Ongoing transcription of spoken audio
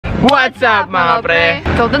What's up mga pre?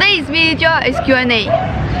 So today's video is Q&A.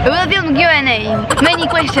 We will film Q&A. Many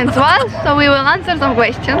questions was, so we will answer some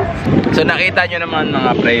questions. So nakita nyo naman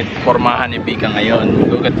mga pre, formahan ni Vika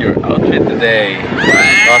ngayon. Look at your outfit today.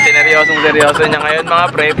 So seryoso niya ngayon mga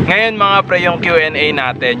pre. Ngayon mga pre yung Q&A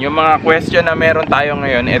natin. Yung mga question na meron tayo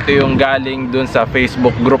ngayon, ito yung galing dun sa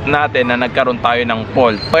Facebook group natin na nagkaroon tayo ng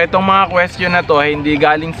poll. So itong mga question na to, hindi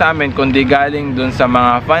galing sa amin, kundi galing dun sa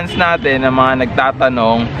mga fans natin na mga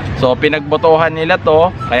nagtatanong. So pinagbotohan nila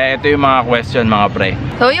to, kaya ito yung mga question mga pre.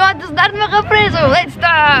 So you want to start mga pre? So let's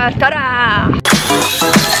start! Tara!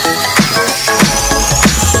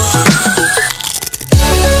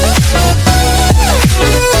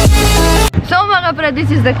 So mga pre,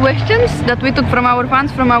 this is the questions that we took from our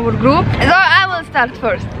fans, from our group. So I will start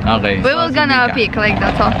first. Okay. We will gonna pick like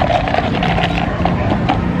that.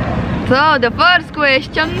 So the first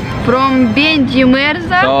question from Benji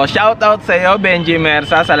Merza. So shout out sa iyo Benji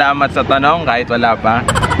Merza, salamat sa tanong kahit wala pa.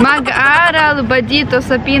 Mag-aaral ba dito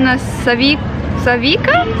sa Pinas sa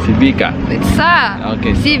Vika? Si Vika. Sa.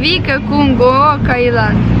 Okay. Si Vika kung go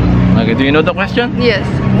Kailan. Okay, do you know the question? Yes.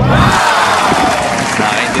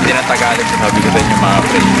 Nakakaintindi na Tagalog, sabi ko sa inyo mga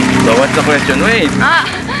pre. So what's the question? Wait!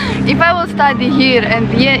 If I will study here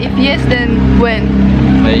and if yes, then when?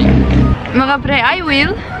 May... Mga pre, I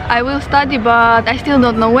will study, but I still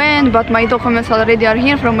don't know when. But my documents already are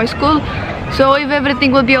here from my school. So if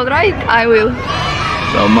everything will be alright, I will.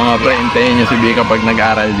 So mga pre, hintayin nyo si Vika pag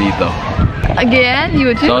nag-aaral dito. Again,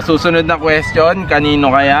 YouTube. So susunod na question,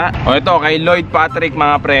 kanino kaya? O ito, kay Lloyd Patrick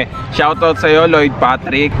mga pre. Shoutout sa'yo Lloyd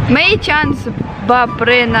Patrick. May chance ba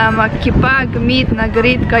pre na makipag-meet na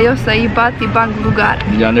greet kayo sa iba't ibang lugar?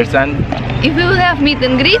 Do you understand? If we will have meet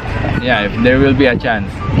and greet? Yeah, if there will be a chance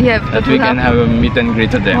that we can have a meet and greet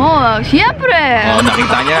to them. Oh, syempre! Oh,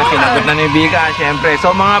 nakita niya, sinagot na ni Vika, syempre.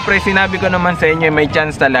 So mga pre, sinabi ko naman sa inyo, may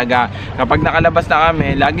chance talaga. Kapag nakalabas na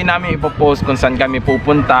kami, lagi namin ipopost kung saan kami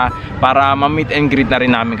pupunta para ma-meet and greet na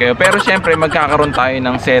rin namin kayo. Pero syempre, magkakaroon tayo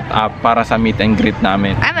ng setup para sa meet and greet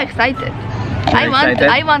namin. I'm excited. I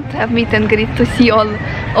want to have meet and greet to see all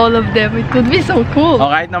of them. It could be so cool. Oh,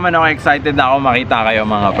 kahit naman ako excited na ako makita kayo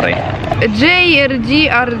mga pre.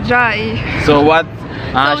 JRGRJ. So what?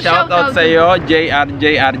 Shout out sa iyo,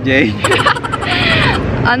 JRJRJ.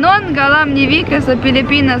 Ano ang alam ni Vika sa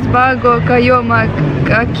Pilipinas bago kayo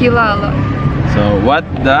magkakilala? So what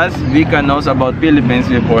does Vika knows about Philippines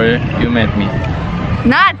before you met me?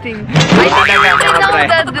 Nothing. I didn't even know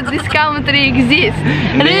that this country exists.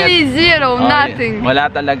 Really zero, nothing. Wala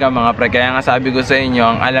talaga mga pre. Kaya nga sabi ko sa inyo,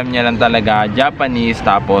 ang alam niya lang talaga Japanese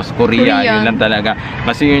tapos Korea. Yun lang talaga.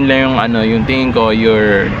 Kasi yun lang yung yung tingin ko,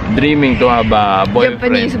 you're dreaming to have a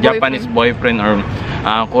boyfriend, Japanese boyfriend or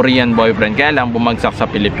Korean boyfriend. Kaya lang bumagsak sa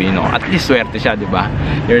Pilipino. At least swerte siya, di ba?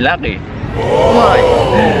 You're lucky. Why?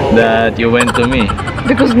 That you went to me.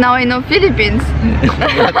 Because now I know Philippines.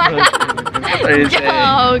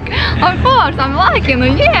 Joke! Of course, I'm liking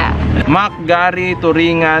it, yeah! Mac Gary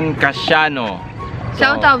Turingan Casiano.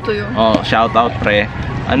 Shout out to you. Oh, shout out pre.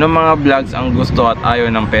 Ano mga vlogs ang gusto at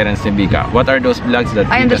ayaw ng parents ni Vika? What are those vlogs that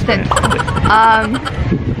I understand.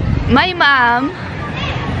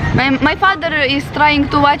 My father is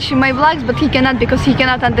trying to watch my vlogs, but he cannot because he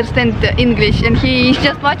cannot understand English, and he's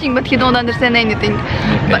just watching, but he don't understand anything.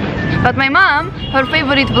 Okay. But my mom, her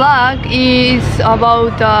favorite vlog is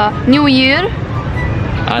about New Year.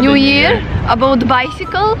 New Year, about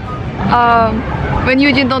bicycle. When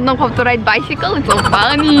Eugene don't know how to ride bicycle, it's so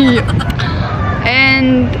funny.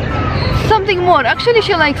 And something more. Actually,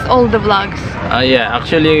 she likes all the vlogs. Yeah,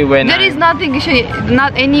 actually when there is not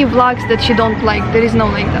any vlogs that she don't like. There is no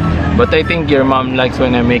like that. But I think your mom likes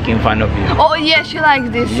when I'm making fun of you. Oh yeah, she likes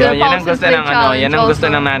this. Yan ang gusto ng yan ang gusto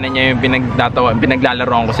ng nanay niya, yung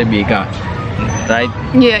pinaglalaroan ko si Vika. Right?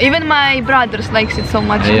 Yeah, even my brothers likes it so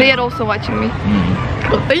much. Yeah. They are also watching me.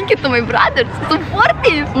 Oh, thank you to my brothers.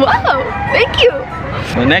 Supportive. Wow. Thank you.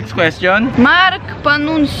 So next question. Mark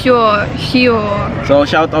Panuncio. So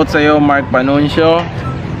shout out sa iyo Mark Panuncio.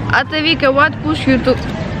 Ate Vika, what pushed you to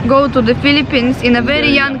go to the Philippines in a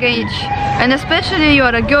very young age? And especially you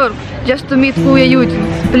are a girl, just to meet Kuya Eugene.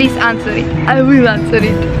 Please answer it. I will answer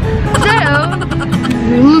it. So,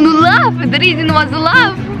 laugh. The reason was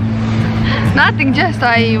laugh. Nothing, just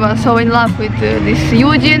I was so in love with this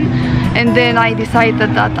Eugene. And then I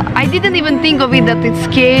decided that I didn't even think of it that it's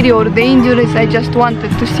scary or dangerous. I just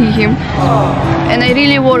wanted to see him, and I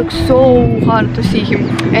really worked so hard to see him.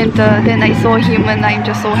 And then I saw him, and I'm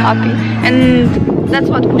just so happy. And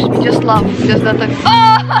that's what pushed me. Just love, just that.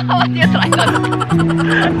 Oh, what you trying to?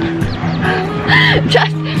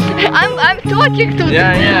 I'm talking to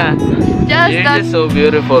Yeah, yeah. Just You're that. just so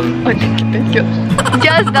beautiful. Oh, thank you.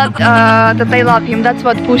 Just that that I love him. That's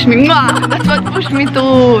what pushed me. That's what pushed me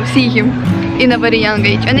to see him in a very young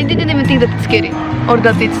age. And I didn't even think that it's scary or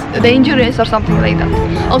that it's dangerous or something like that.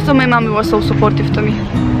 Also, my mom was so supportive to me.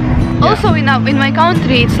 Also, in my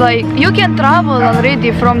country, it's like you can travel already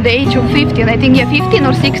from the age of 15. I think 15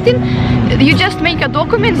 or 16. You just make a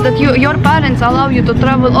document that your parents allow you to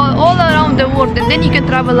travel all around the world, and then you can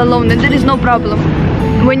travel alone, and there is no problem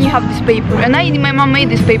when you have this paper. And my mom made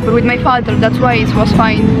this paper with my father. That's why it was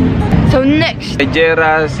fine. So next.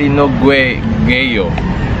 Jera Sinogweyo.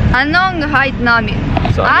 Anong height namin?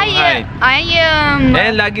 So, anong height? And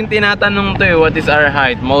laging tinatanong to what is our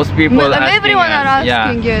height? Most people asking everyone us. are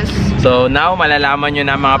asking, yeah. yes. So now, malalaman nyo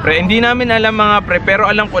na mga pre. Hindi namin alam mga pre, pero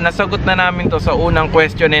alam ko, nasagot na namin to sa unang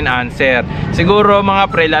question and answer. Siguro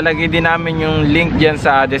mga pre, lalagay din namin yung link dyan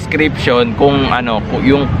sa description kung ano,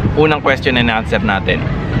 yung unang question and answer natin.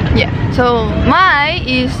 Yeah, so my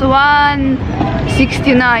is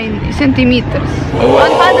 169 centimeters.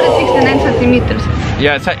 169 centimeters.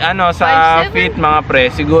 Yeah, sa feet mga pre,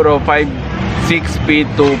 siguro 5'6" feet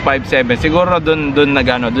to 5'7". Siguro dun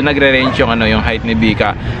nagre-range yung yung height ni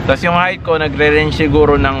Vika. Tapos yung height ko nagre-range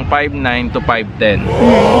siguro ng 5'9" to 5'10".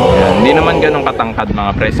 Yan, hindi naman ganun katangkad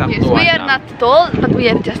mga pre. Yes, we are not tall, but we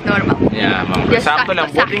are just normal. Yeah, mga pre. Sakto lang.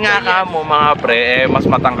 Buti nga ka mo mga pre, mas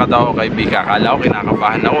matangkad ako kay Vika. Akala ko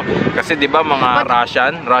kinakabahan ako. Kasi di ba mga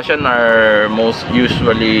Russian are most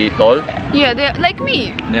usually tall. Yeah, they're like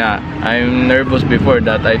me. Yeah, I'm nervous before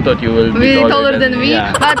that. I thought you will be taller than me.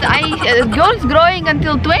 Yeah. But girls growing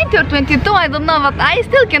until 20 or 22, I don't know, but I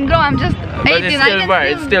still can grow. I'm just 18.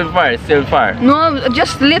 But it's still far. No,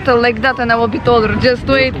 just little like that and I will be taller. Just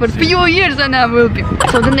wait for few years and I will be.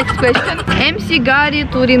 So the next question. MC Gary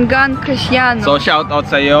Turingan Casiano. So shout out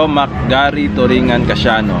sa'yo, Gary Turingan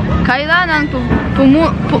Casiano. Kailan ang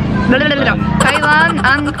Kailan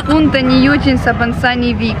ang punta ni Eugene sa bansa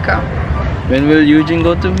ni Vika? When will Eugene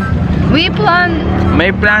go to? We plan.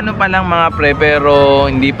 May plano pa lang mga pre, pero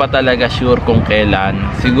hindi pa talaga sure kung kailan.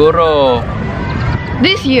 Siguro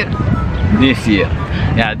This year.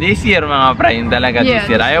 Yeah, this year mga pre, yung talaga this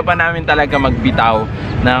year. Ayaw pa namin talaga magbitaw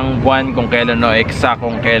ng buwan kung kailan o exact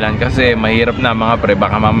kung kailan kasi mahirap na mga pre,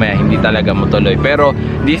 baka mamaya hindi talaga mutuloy. Pero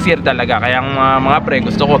this year talaga, kaya mga pre,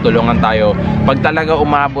 gusto ko tulungan tayo. Pag talaga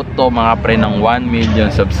umabot to mga pre ng 1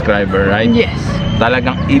 million subscriber, right? Yes.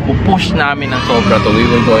 Talagang ipupush namin ng sobra to. We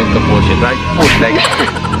will going to push it, right? Push like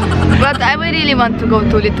But I really want to go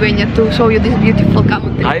to Lithuania to show you this beautiful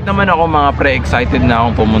country. Kahit naman ako mga pre, excited na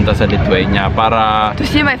akong pumunta sa Lithuania para to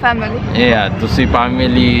see my family. Yeah, to see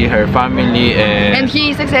family, her family, and he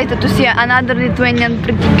is excited to see another Lithuanian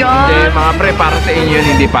pretty girl. Mga pre, para sa inyo yun,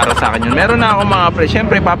 hindi para sa akin yun. Meron na ako mga pre,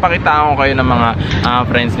 syempre papakitaan ko kayo ng mga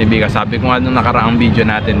friends ni Vika. Sabi ko nga nung nakaraang video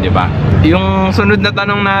natin, di ba? Yung sunod na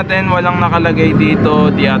tanong natin, walang nakalagay dito,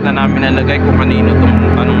 di ata namin nalagay kung kanino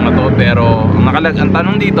itong tanong na to, pero ang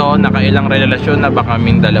tanong dito, nakailang relasyon na ba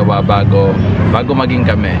kaming dalawa bago maging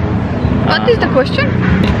kami? What is the question?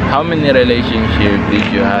 How many relationships did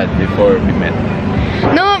you had before we met?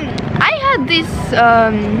 No, I had this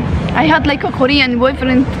I had like a Korean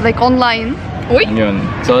boyfriend like online. Uy? Yun.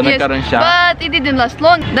 So Yes, nagkaroon siya. but it didn't last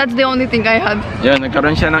long. That's the only thing I had. Yun,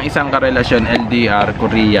 nagkaroon siya ng isang karelasyon, LDR,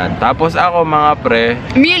 Korean. Tapos ako mga pre,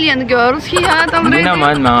 Million girls he had hindi already.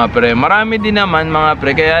 naman mga pre, marami din naman mga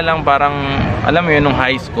pre, kaya lang parang, alam mo yun, nung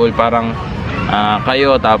high school, parang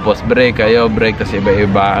kayo, tapos break, tapos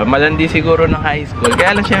iba-iba. Malandi siguro ng high school.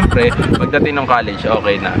 Kaya lang syempre, pagdating ng college,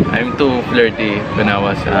 okay na. I'm too flirty when I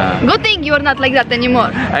was... Good thing you're not like that anymore.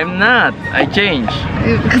 I'm not. I changed.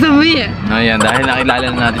 Because of me. Ayan, dahil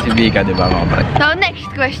nakilala na natin si Vika, di ba mga pre? So next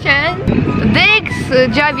question. Dex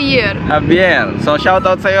Javier. Javier. So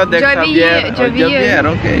shoutout sa'yo, Dex Javier. Javier.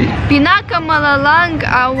 Okay. Pinakamalalang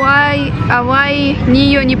away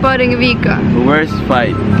niyo ni parang Vika. Worst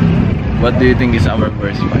fight. What do you think is our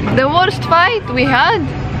worst fight? The worst fight we had?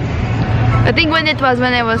 I think when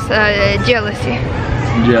I was jealousy.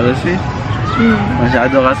 Jealousy?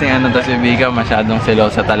 Masyado kasing ano to si Vika, masyadong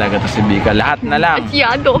selosa talaga to si Vika. Lahat na lang.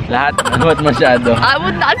 Masyado. Lahat, what masyado? I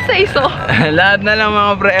would not say so. Lahat na lang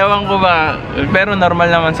mga pre, ewan ko ba. Pero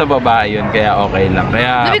normal naman sa babae yun, kaya okay lang.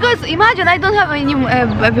 Kaya... No, because imagine, I don't have any,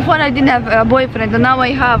 before I didn't have a boyfriend, and now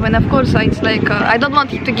I have, and of course it's like, I don't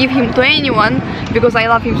want to give him to anyone, because I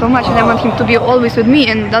love him so much, and I want him to be always with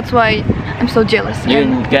me, and that's why I'm so jealous.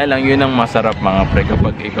 Yun, kaya lang yun ang masarap mga pre,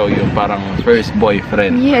 kapag ikaw yung parang first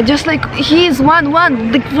boyfriend. Yeah, just like, he is one,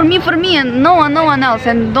 like, for me, and no one else,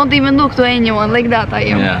 and don't even look to anyone, like that I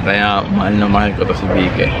am. Yeah, kaya mahal na mahal ko to si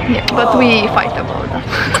Vika. Yeah, but we fight about that.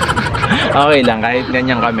 Okay lang, kahit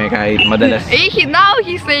ganyan kami, kahit madalas. Now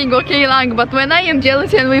he's saying okay lang, but when I am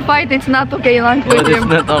jealous and we fight, it's not okay lang for But it's him.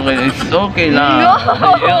 not okay. It's okay lang. No.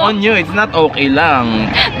 On you, it's not okay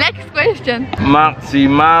lang. Next question. Si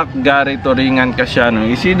Mac Gary Toringan Casiano.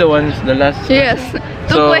 Is he the one, the last? Yes.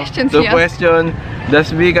 Two questions. Two Yes. question.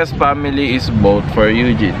 Does Vika's family is both for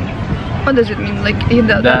Eugene? What does it mean? Like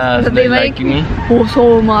Does that they like me? Oh,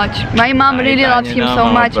 so much. My mom really loves him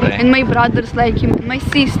so much, and my brothers like him. My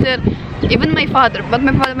sister, even my father. But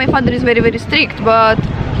my father is very strict, but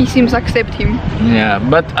he seems to accept him. Yeah,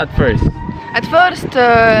 but at first. At first,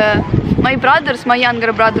 my brothers, my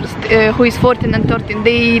younger brothers, who is 14 and 13,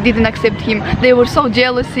 they didn't accept him. They were so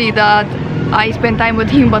jealousy that I spent time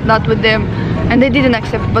with him, but not with them. And they didn't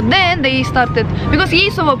accept. But then they started, because he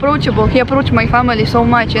is so approachable. He approached my family so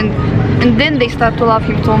much, and then they start to love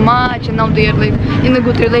him so much, and now they are like in a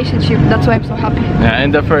good relationship. That's why I'm so happy. Yeah,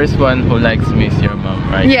 and the first one who likes me is your mom,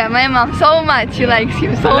 right? Yeah, my mom so much. She likes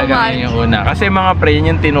him so Talagang much. yun yung una. Kasi mga pre,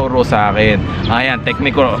 yun yung tinuro sa akin. Ayan,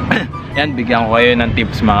 technical. Yan, bigyan ko kayo ng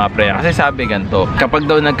tips mga pre. Kasi sabi ganito, kapag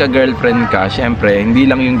daw nagka-girlfriend ka, syempre, hindi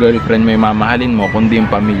lang yung girlfriend mo yung mamahalin mo, kundi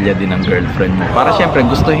yung pamilya din ng girlfriend mo. Para syempre,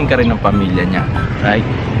 gustuhin ka rin ng pamilya niya. Right?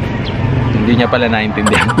 Hindi niya pala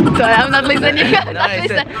naintindihan. Sorry, I'm not listening.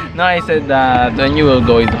 I said that when you will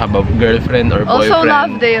going to have a girlfriend or boyfriend, Also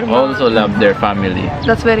love their mom. Also love their family.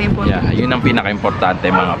 That's very important. Yeah, yun ang pinaka-importante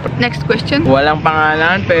mga pre. Next question. Walang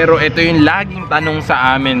pangalan, pero ito yung laging tanong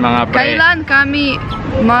sa amin mga pre. Kailan kami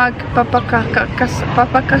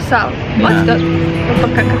magpapakasal? What's that?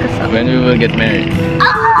 Papakakasal. When we will get married.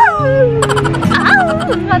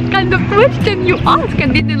 What kind of question you ask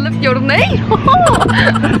and didn't lift your name?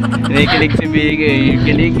 Kinikilig si Bigay.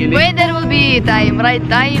 Kilig. When there will be time, right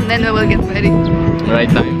time, then we will get married. Right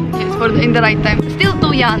time. Yes, in the right time. Still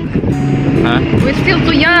too young. Huh? We're still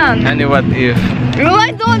too young. And what if? Well,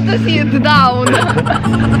 I don't want to sit down.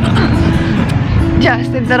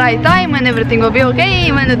 Just at the right time and everything will be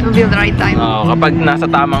okay when it will be the right time. Oh, kapag nasa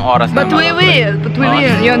tamang oras na But we will.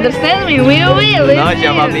 You understand me? We will. No,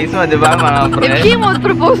 siya pa mismo, di ba mga pre? If he won't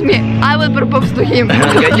propose me, I will propose to him.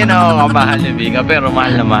 Ganyan ako kamahal ni Vika, pero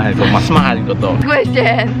mahal na mahal ko. Mas mahal ko to.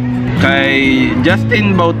 Question. Kay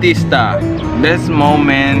Justin Bautista, best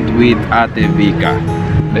moment with Ate Vika.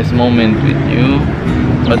 Best moment with you.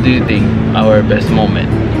 What do you think? Our best moment?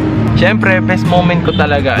 Siyempre, best moment ko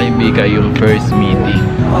talaga ay Vika yung first meeting.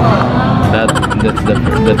 That's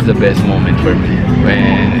the best moment for me.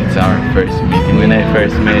 When it's our first meeting. When I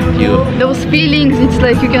first met you. Those feelings, it's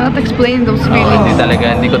like you cannot explain those feelings.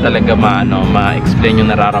 Hindi ko talaga ma-explain yung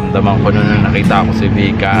nararamdaman ko nung nakita ko si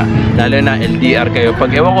Vika. Lalo na LDR kayo.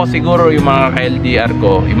 Pag ewan ko siguro yung mga ka-LDR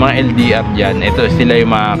ko, yung mga LDR dyan, ito sila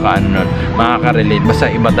yung makaka-relate. Basta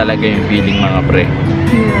iba talaga yung feeling mga pre.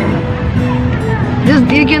 Yeah. Just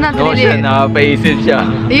you cannot really. Siya, napaisip siya.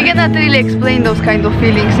 You cannot really explain those kind of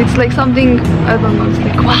feelings. It's like something, I don't know, it's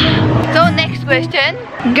like wow. So next question.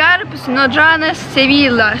 Garb Snodranus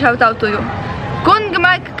Sevilla, shout out to you. Kung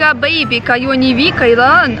magka-baby kayo ni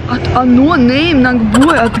Kailan at ano name ng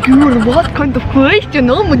boy at girl? What kind of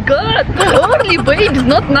question? Oh my god! Early babes,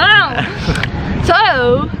 not now!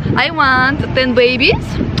 So, I want 10 babies.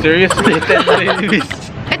 Seriously, 10 babies?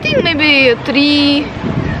 I think maybe 3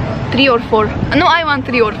 or 4. No, I want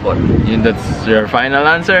 3 or 4. That's your final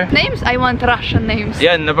answer? Names? I want Russian names.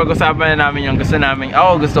 Yan, napag-usapan na namin yung gusto namin.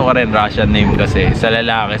 Ako gusto ko rin Russian name kasi sa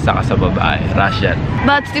lalaki saka sa babae. Russian.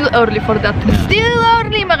 But still early for that. Still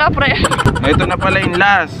early, mga pre. Ito na pala yung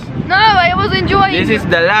last. No, I was enjoying. This is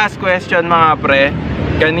the last question mga pre.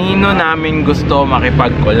 Kanino namin gusto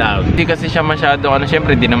makipag-collab? Hindi kasi siya masyado,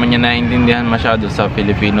 syempre di naman niya naiintindihan masyado sa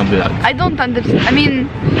Filipino vlog. I don't understand.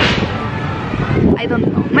 I don't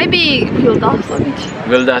know. Maybe Vildasovic?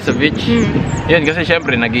 Yun, kasi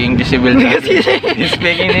syempre nag-i-English si Vildasovic. He's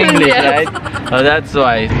speaking English, Yes. right? So that's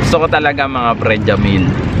why. Gusto ko talaga mga pre Jamil.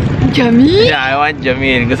 Jamil? Yeah, I want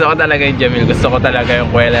Jamil. Gusto ko talaga yung Jamil. Gusto ko talaga yung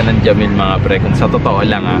kwela ng Jamil mga pre. Kung sa totoo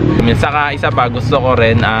lang ha. Saka isa pa, gusto ko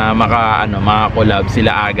rin maka-collab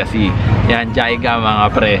sila Agassi. Yan, Jaiga mga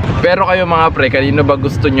pre. Pero kayo mga pre, kanino ba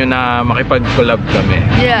gusto nyo na makipag-collab kami?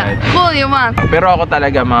 Yeah, Right? cool you want. Pero ako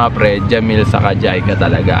talaga mga pre, Jamil saka Jaiga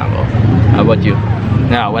talaga ako. How about you?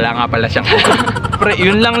 Wala nga pala siyang pre,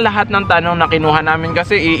 yun lang lahat ng tanong na kinuha namin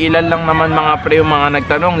kasi iilan lang naman mga pre yung mga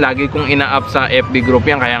nagtanong. Lagi kong ina-up sa FB group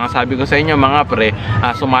yan. Kaya nga sabi ko sa inyo mga pre,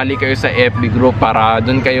 sumali kayo sa FB group para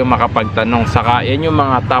dun kayo makapagtanong. Saka yan yung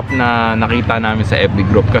mga top na nakita namin sa FB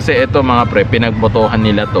group. Kasi ito mga pre, pinagbotohan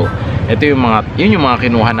nila to. Ito yung yun yung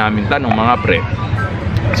mga kinuha namin tanong mga pre.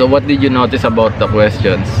 So what did you notice about the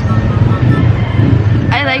questions?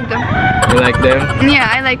 I like them. You like them? Yeah,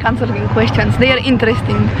 I like answering questions. They are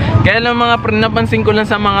interesting. Kaya lang mga pre, napansin ko lang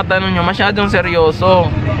sa mga tanong nyo, masyadong seryoso.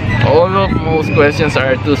 Most questions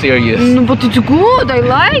are too serious. But it's good. I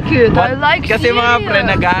like it. I like it. Kasi mga pre,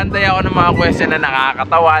 nag-aantay ako ng mga question na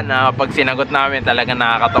nakakatawa na pag sinagot namin talaga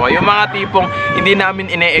nakakatawa. Yung mga tipong hindi namin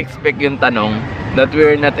ine-expect yung tanong, that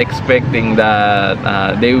we're not expecting that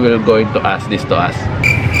they will going to ask this to us.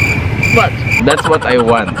 But that's what I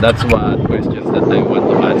want. That's what questions that I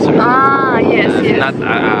want to answer. Yes, yes. Not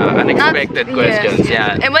unexpected questions.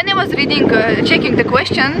 Yes. Yeah. And when I was reading, checking the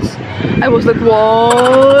questions, I was like,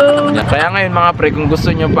 wow. Kaya ngayon mga pre, kung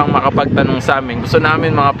gusto nyo pang makapagtanong sa amin, gusto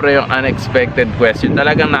namin mga pre yung unexpected question.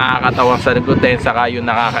 Talagang nakakatawang sagutin, saka yung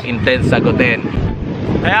nakaka-intense sagutin.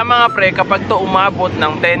 Kaya mga pre, kapag to umabot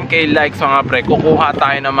ng 10k likes mga pre, kukuha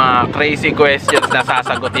tayo ng mga crazy questions na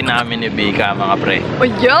sasagutin namin ni Vika mga pre. Oh,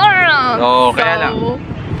 yeah. Kaya lang.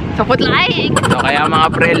 So put like. Kaya mga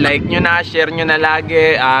pre, like nyo na, share nyo na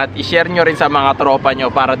lagi, at i-share nyo rin sa mga tropa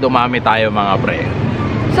nyo para dumami tayo mga pre.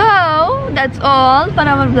 So, that's all for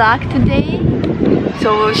our vlog today.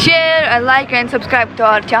 So share, like, and subscribe to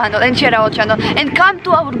our channel, and share our channel, and come to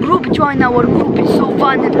our group. Join our group. It's so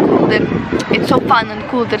fun and cool there. It's so fun and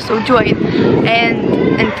cool there. So join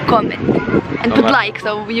and comment and put like,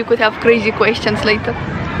 so you could have crazy questions later.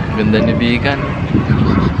 Ganda ni Vika.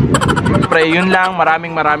 Pre, yun lang.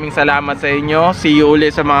 Maraming salamat sa inyo. See you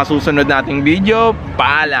ulit sa mga susunod nating video.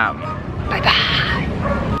 Paalam. Bye bye.